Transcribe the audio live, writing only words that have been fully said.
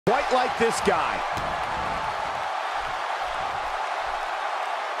quite like this guy.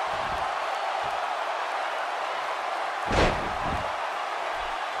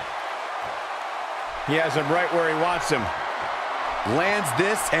 He has him right where he wants him. Lands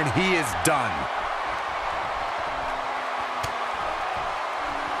this, and he is done.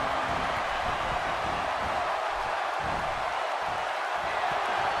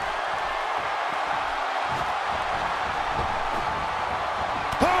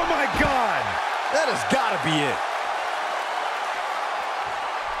 Oh, my God! That has got to be it.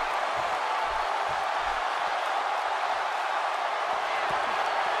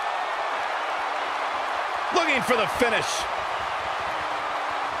 Looking for the finish.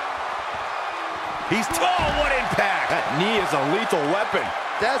 Oh, what impact! That knee is a lethal weapon.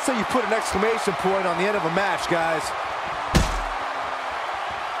 That's how you put an exclamation point on the end of a match, guys.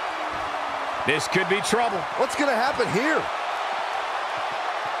 This could be trouble. What's going to happen here?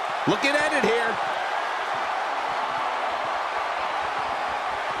 Looking at it here.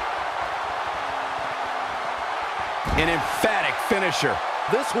 An emphatic finisher.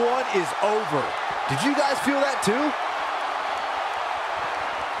 This one is over. Did you guys feel that too?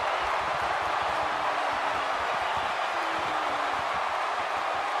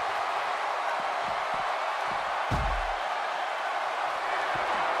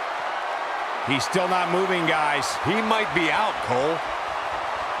 He's still not moving, guys. He might be out, Cole.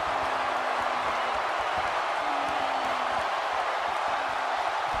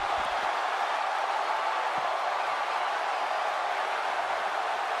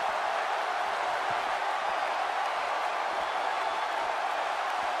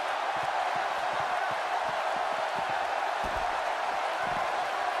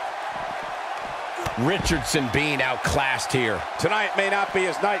 Richardson being outclassed here. Tonight may not be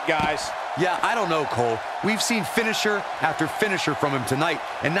his night, guys. Yeah, I don't know, Cole. We've seen finisher after finisher from him tonight,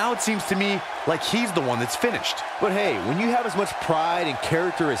 and now it seems to me like he's the one that's finished. But hey, when you have as much pride and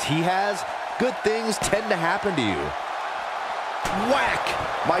character as he has, good things tend to happen to you.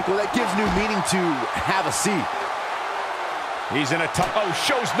 Whack! Michael, that gives new meaning to have a seat. He's in a tough... Oh,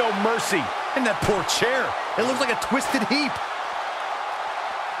 shows no mercy. And that poor chair. It looks like a twisted heap.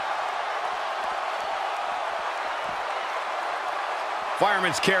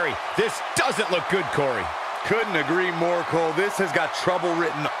 Fireman's carry. This doesn't look good, Corey. Couldn't agree more, Cole. This has got trouble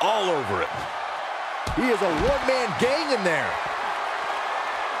written all over it. He is a one-man gang in there.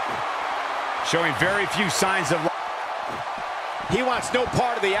 Showing very few signs of life. He wants no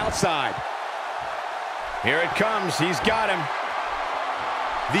part of the outside. Here it comes. He's got him.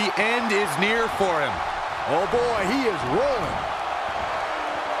 The end is near for him. Oh, boy, he is rolling.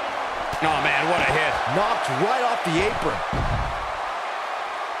 Oh, man, what a hit. Knocked right off the apron.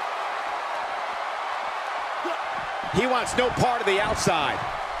 He wants no part of the outside.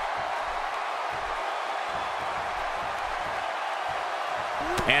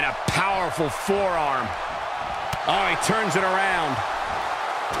 And a powerful forearm. Oh, he turns it around.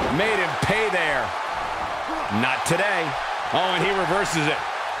 Made him pay there. Not today. Oh, and he reverses it.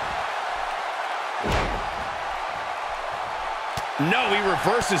 No, he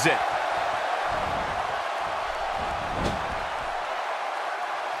reverses it.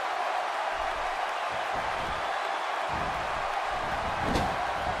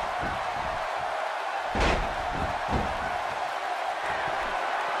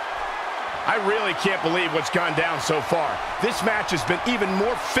 I really can't believe what's gone down so far. This match has been even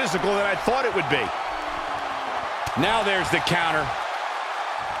more physical than I thought it would be. Now there's the counter.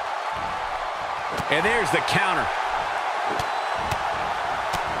 And there's the counter.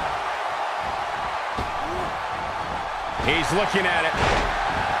 He's looking at it.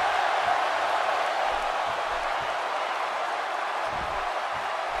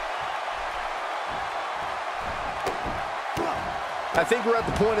 I think we're at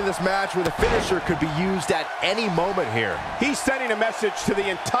the point in this match where the finisher could be used at any moment here. He's sending a message to the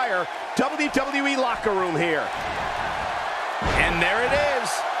entire WWE locker room here. And there it is.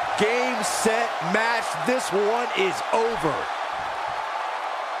 Game, set, match. This one is over.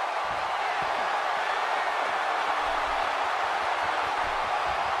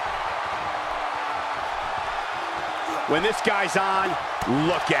 When this guy's on,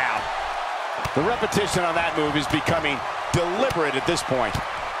 look out. The repetition on that move is becoming deliberate at this point.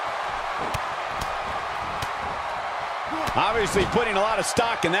 Obviously putting a lot of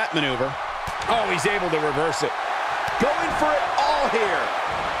stock in that maneuver. Oh, he's able to reverse it. Going for it all here.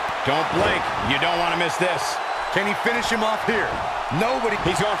 Don't blink. You don't want to miss this. Can he finish him off here? Nobody.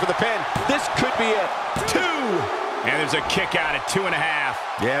 He's going for the pin. This could be it. 2. And there's a kick out at 2.5.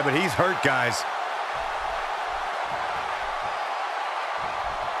 Yeah, but he's hurt, guys.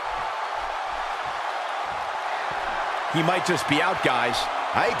 He might just be out, guys.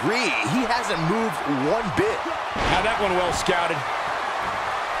 I agree. He hasn't moved one bit. Now that one well scouted.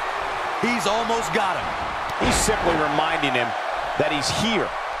 He's almost got him. He's simply reminding him that he's here.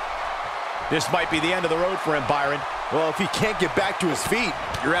 This might be the end of the road for him, Byron. Well, if he can't get back to his feet,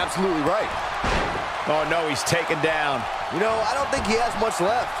 you're absolutely right. Oh, no, he's taken down. You know, I don't think he has much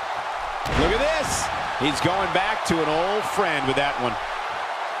left. Look at this. He's going back to an old friend with that one.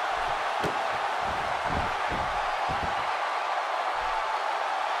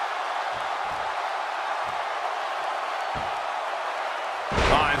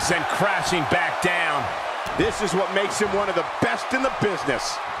 Oh, and sent crashing back down. This is what makes him one of the best in the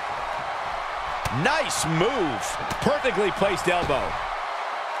business. Nice move. Perfectly placed elbow.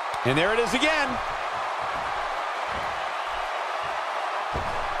 And there it is again.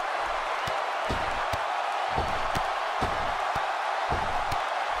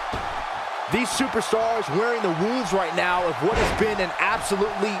 These superstars wearing the wounds right now of what has been an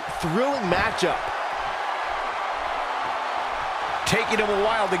absolutely thrilling matchup. Taking him a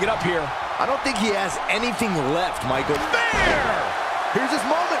while to get up here. I don't think he has anything left, Michael. There! Here's his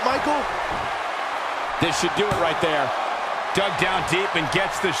moment, Michael. This should do it right there. Dug down deep and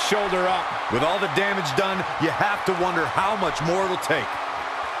gets the shoulder up. With all the damage done, you have to wonder how much more it'll take.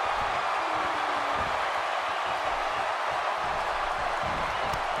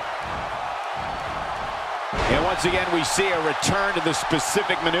 And once again, we see a return to the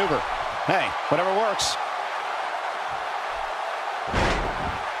specific maneuver. Hey, whatever works.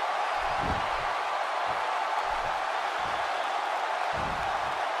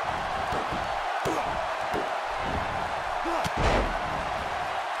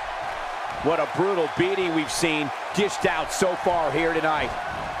 What a brutal beating we've seen dished out so far here tonight.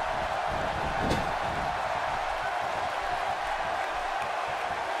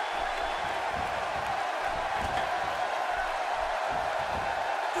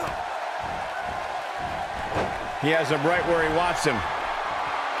 He has him right where he wants him.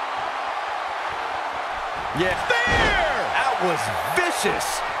 Yeah. There! That was vicious.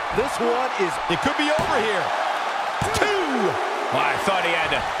 This one is... It could be over here. 2! Well, I thought he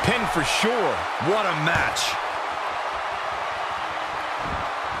had to pin for sure. What a match.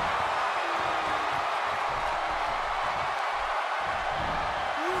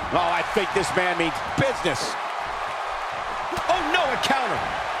 Oh, I think this man means business. Oh, no, a counter.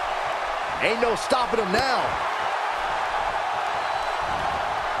 Ain't no stopping him now.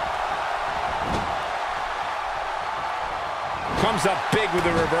 Comes up big with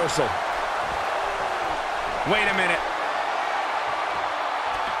the reversal. Wait a minute.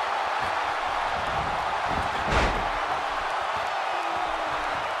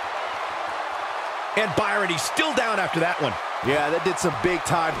 And Byron, he's still down after that one. Yeah, that did some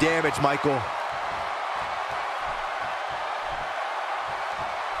big-time damage, Michael.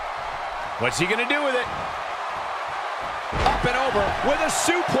 What's he gonna do with it? Up and over with a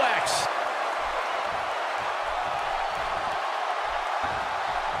suplex.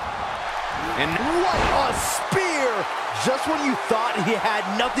 And what a spear! Just when you thought he had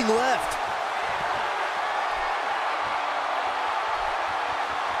nothing left.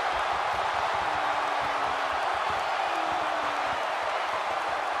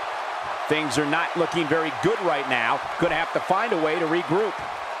 Things are not looking very good right now. Gonna have to find a way to regroup.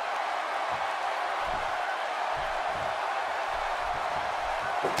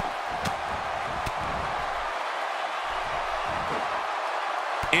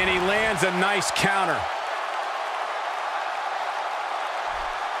 And he lands a nice counter.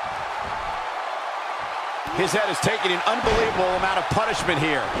 His head is taking an unbelievable amount of punishment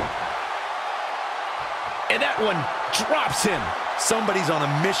here. And that one drops him. Somebody's on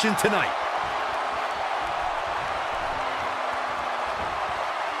a mission tonight.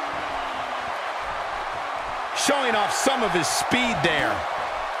 Showing off some of his speed there.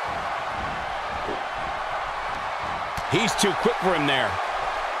 He's too quick for him there.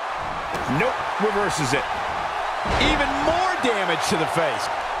 Nope, reverses it. Even more damage to the face.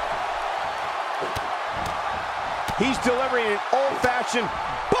 He's delivering an old-fashioned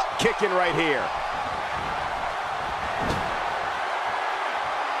butt kicking right here.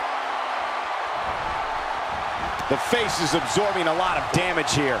 The face is absorbing a lot of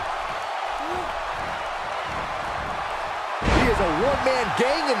damage here. He is a one-man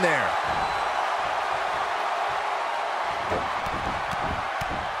gang in there.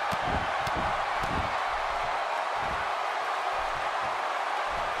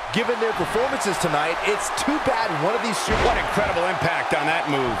 Given their performances tonight, it's too bad one of these... What incredible impact on that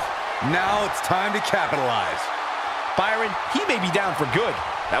move. Now it's time to capitalize. Byron, he may be down for good.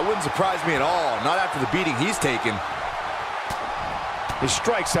 That wouldn't surprise me at all, not after the beating he's taken. His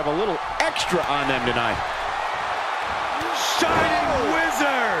strikes have a little extra on them tonight. Shining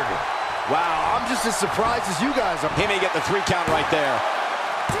Wizard! Wow, I'm just as surprised as you guys are. He may get the 3 count right there.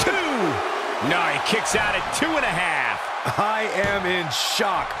 2! No, he kicks out at 2.5. I am in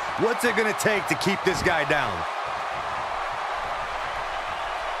shock. What's it gonna take to keep this guy down?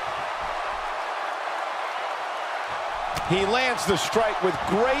 He lands the strike with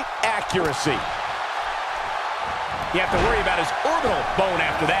great accuracy. You have to worry about his orbital bone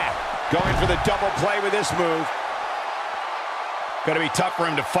after that. Going for the double play with this move. Going to be tough for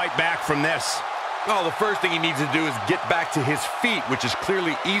him to fight back from this. Oh, the first thing he needs to do is get back to his feet, which is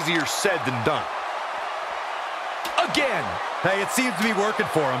clearly easier said than done. Again! Hey, it seems to be working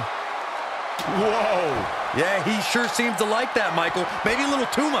for him. Whoa! Yeah, he sure seems to like that, Michael. Maybe a little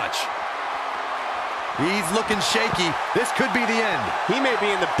too much. He's looking shaky. This could be the end. He may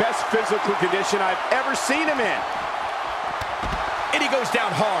be in the best physical condition I've ever seen him in. And he goes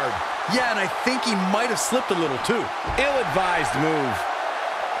down hard. Yeah, and I think he might have slipped a little too. Ill-advised move.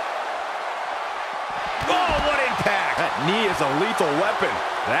 Oh, what impact! That knee is a lethal weapon.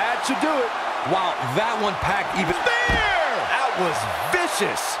 That should do it. Wow, that one packed even. There! That was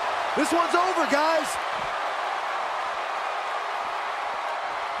vicious. This one's over, guys.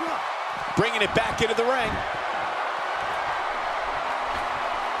 Bringing it back into the ring.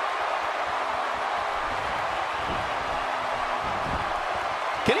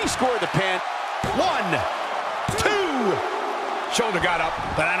 Can he score the pin? 1, 2. Shoulder got up,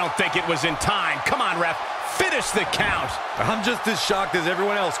 but I don't think it was in time. Come on, ref. Finish the count. I'm just as shocked as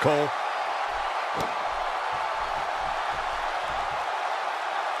everyone else, Cole.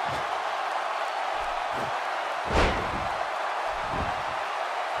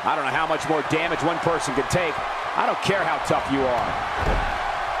 I don't know how much more damage one person can take. I don't care how tough you are.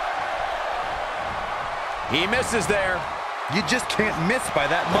 He misses there. You just can't miss by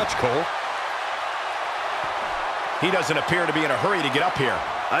that much, Cole. He doesn't appear to be in a hurry to get up here.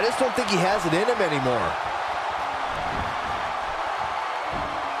 I just don't think he has it in him anymore.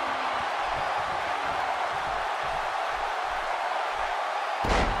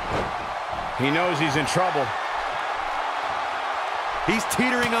 He knows he's in trouble. He's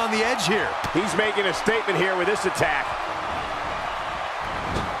teetering on the edge here. He's making a statement here with this attack.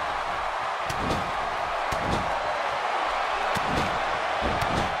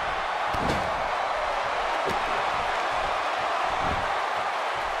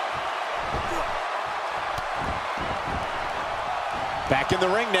 Back in the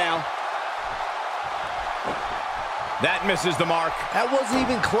ring now. That misses the mark. That wasn't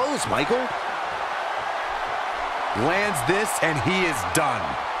even close, Michael. Lands this, and he is done.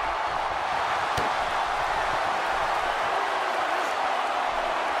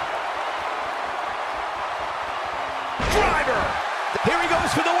 Driver! Here he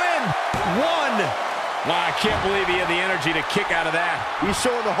goes for the win! 1! Wow, I can't believe he had the energy to kick out of that. He's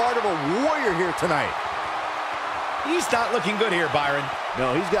showing the heart of a warrior here tonight. He's not looking good here, Byron.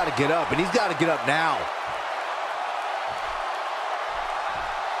 No, he's got to get up, and he's got to get up now.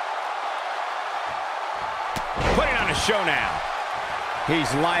 Putting on a show now. He's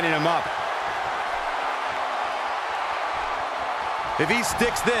lining him up. If he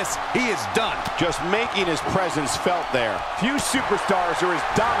sticks this, he is done. Just making his presence felt there. Few superstars are as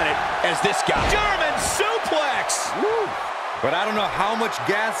dominant as this guy. German suplex! Woo. But I don't know how much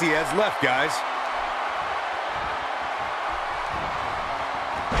gas he has left, guys.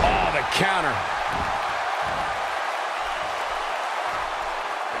 Oh, the counter.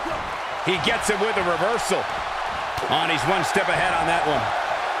 He gets him with a reversal. Oh, and he's one step ahead on that one.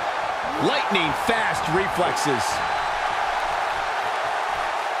 Lightning fast reflexes.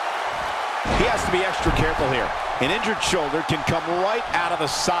 He has to be extra careful here. An injured shoulder can come right out of the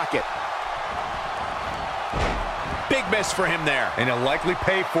socket. Big miss for him there. And he'll likely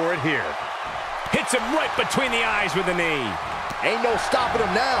pay for it here. Hits him right between the eyes with the knee. Ain't no stopping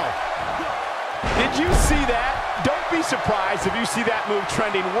him now. Did you see that? Don't be surprised if you see that move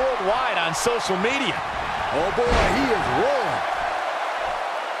trending worldwide on social media. Oh boy, he is rolling.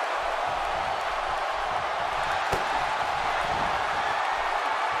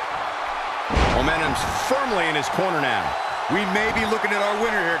 Momentum's firmly in his corner now. We may be looking at our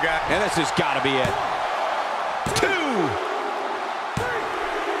winner here, guys. And this has got to be it. 2!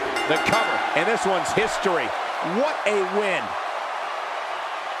 The cover, and this one's history. What a win.